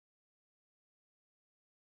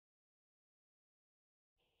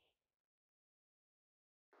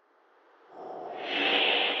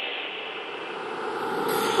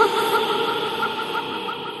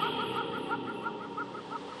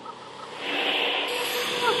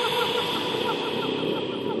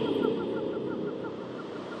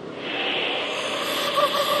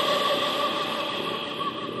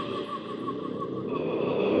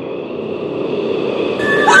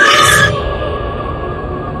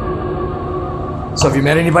So have you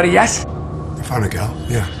met anybody yet? I found a girl,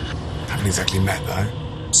 yeah. Haven't exactly met,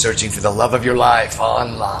 though. Searching for the love of your life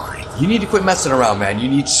online. You need to quit messing around, man. You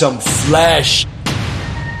need some flesh.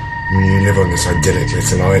 You live on this idyllic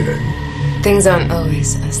little island. Things aren't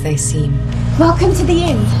always as they seem. Welcome to the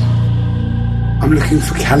inn. I'm looking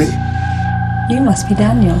for Callie. You must be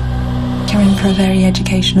Daniel. Coming for a very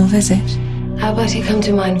educational visit. How about you come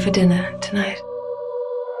to mine for dinner tonight?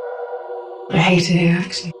 I hated you,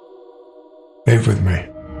 actually. Live with me.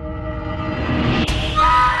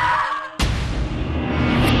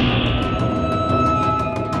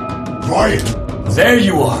 Ryan! There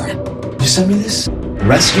you are. You sent me this?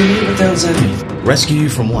 Rescue me? What the hell does that mean? Rescue you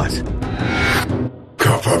from what?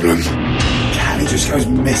 Got a problem. Callie just goes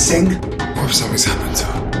missing. What if something's happened to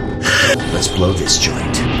her? Let's blow this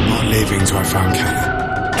joint. I'm not leaving till I found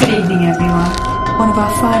Callie. Good evening, everyone. One of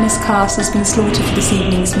our finest casts has been slaughtered for this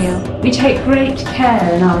evening's meal. We take great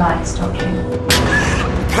care in our livestock here.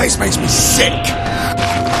 The place makes me sick.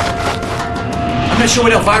 I'm not sure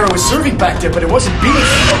what Elvira was serving back there, but it wasn't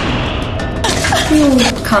beef. We all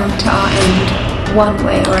come to our end, one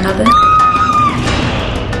way or another.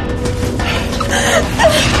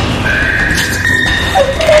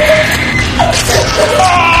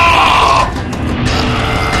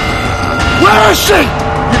 Where is she?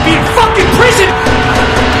 You'd be in fucking prison!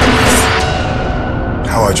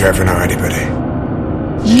 How would you ever know anybody?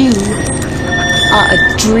 You are a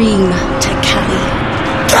dream to Callie.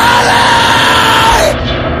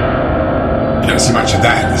 You don't see much of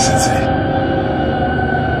that in the city.